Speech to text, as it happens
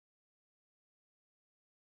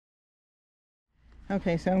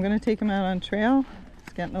Okay, so I'm going to take him out on trail.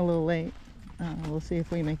 It's getting a little late. We'll see if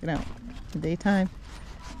we make it out in the daytime.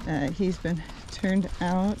 He's been turned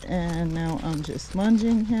out and now I'm just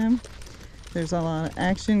lunging him. There's a lot of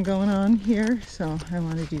action going on here, so I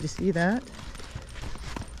wanted you to see that.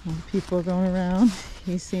 People going around.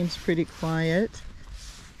 He seems pretty quiet.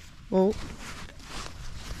 Whoa.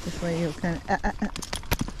 This way you'll kind of...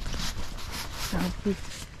 So he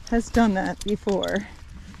has done that before.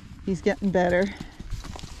 He's getting better.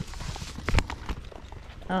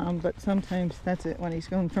 But sometimes that's it. When he's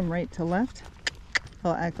going from right to left,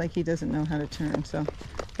 he'll act like he doesn't know how to turn. So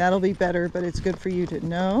that'll be better, but it's good for you to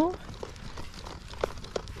know.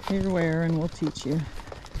 You're aware and we'll teach you.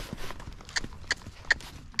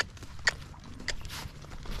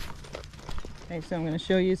 Okay, so I'm going to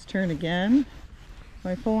show you his turn again.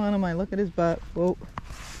 When I pull on him, I look at his butt. Whoa.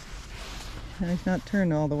 And he's not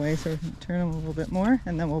turned all the way, so we're going to turn him a little bit more,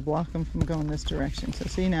 and then we'll block him from going this direction. So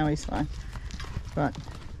see, now he's fine. But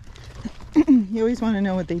you always want to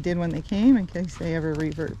know what they did when they came in case they ever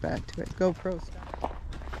revert back to it. GoPro stuff.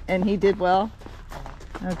 And he did well?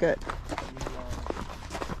 Oh, good.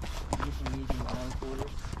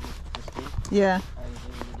 Yeah.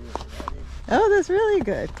 Oh, that's really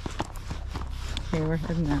good. Okay, we're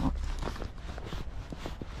heading out.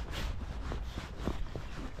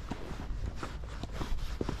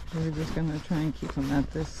 We're just going to try and keep him at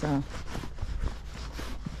this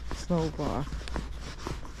slow walk.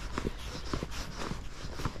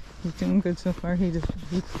 He's doing good so far. He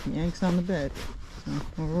yanks on the bed. So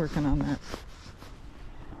we're working on that.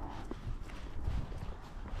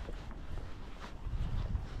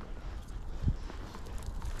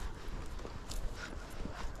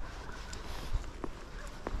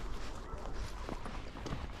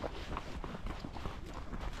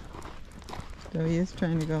 So he is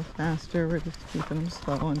trying to go faster. We're just keeping him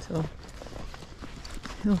slow until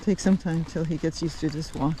it'll take some time till he gets used to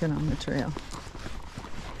just walking on the trail.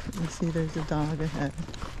 You see there's a dog ahead.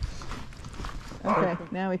 Okay,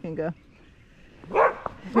 now we can go. I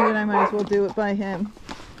figured I might as well do it by him.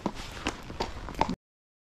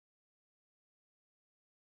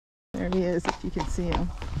 There he is, if you can see him.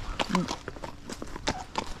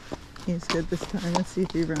 He's good this time. Let's see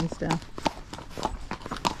if he runs down.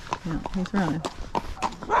 No, he's running.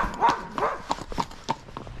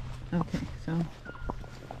 Okay, so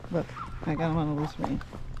look, I got him on a loose rein.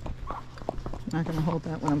 I'm not going to hold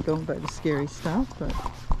that when I'm going by the scary stuff, but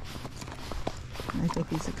I think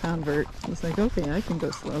he's a convert. He's like, okay, I can go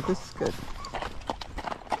slow. This is good.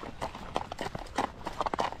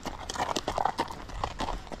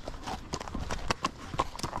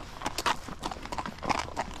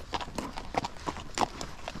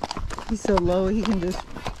 He's so low, he can just...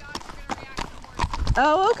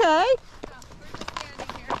 Oh, okay.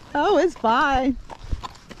 Oh, it's fine.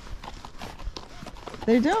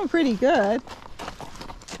 They're doing pretty good.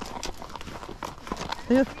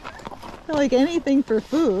 They're like anything for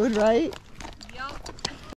food, right? Yup.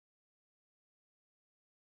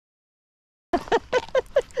 They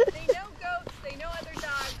know goats, they know other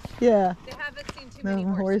dogs. Yeah. They haven't seen too many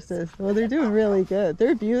horses. Well, they're doing really good.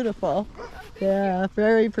 They're beautiful. Yeah,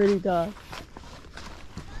 very pretty dog.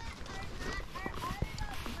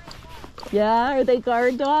 Yeah, are they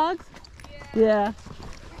guard dogs? Yeah.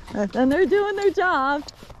 And they're doing their job.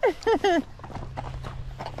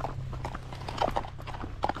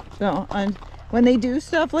 So when they do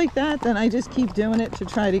stuff like that, then I just keep doing it to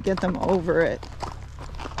try to get them over it.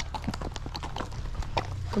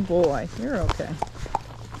 Good boy, you're okay.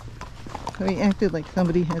 So he acted like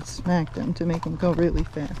somebody had smacked him to make him go really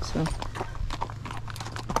fast. So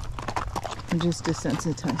I'm just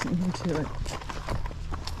desensitizing him to it.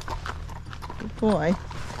 Good boy.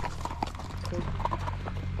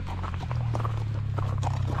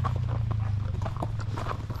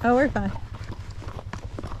 Oh, we're fine.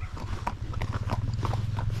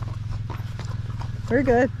 We're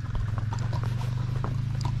good.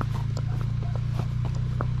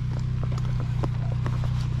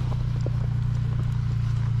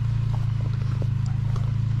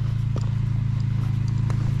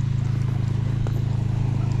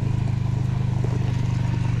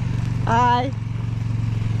 Hi.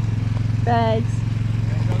 Thanks.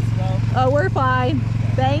 Oh, we're fine.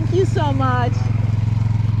 Thank you so much.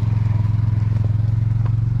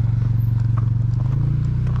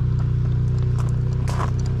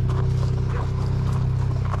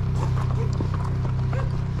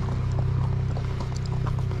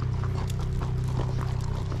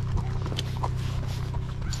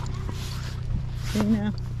 See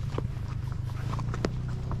now.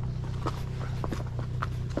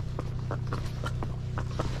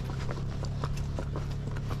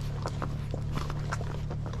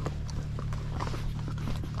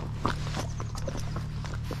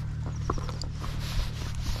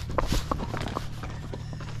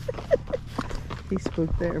 He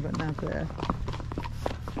spooked there, but not there.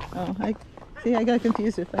 Oh, I got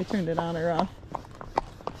confused if I turned it on or off.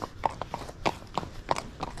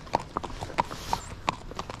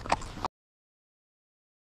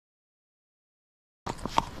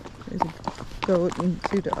 There's a goat and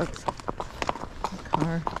 2 dogs. A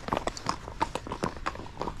car.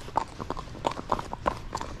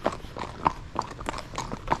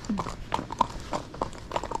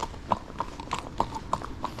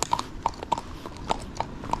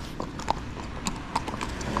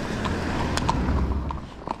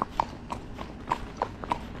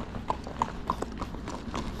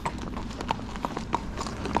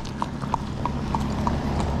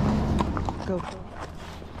 Go.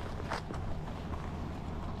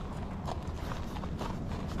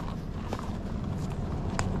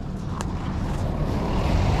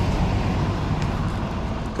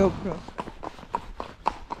 GoPro.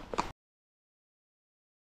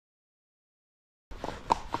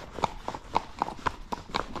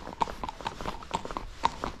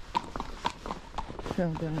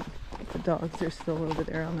 Fell down. The dogs are still over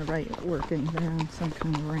there on the right, working. They're on some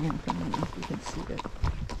kind of ramp. I don't know if you can see it.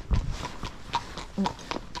 Oh.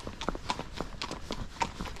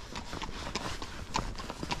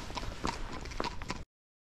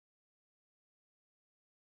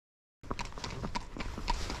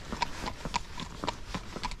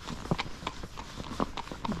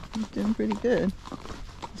 He's doing pretty good.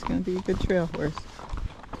 He's going to be a good trail horse.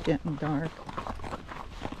 It's getting dark.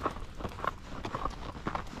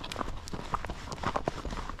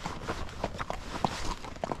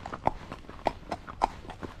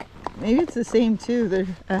 Maybe it's the same too. They're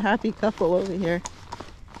a happy couple over here.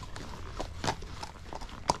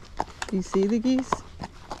 Do you see the geese?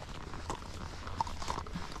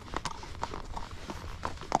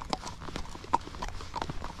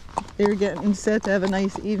 They were getting set to have a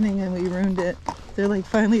nice evening and we ruined it. They're like,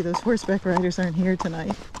 finally those horseback riders aren't here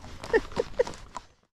tonight.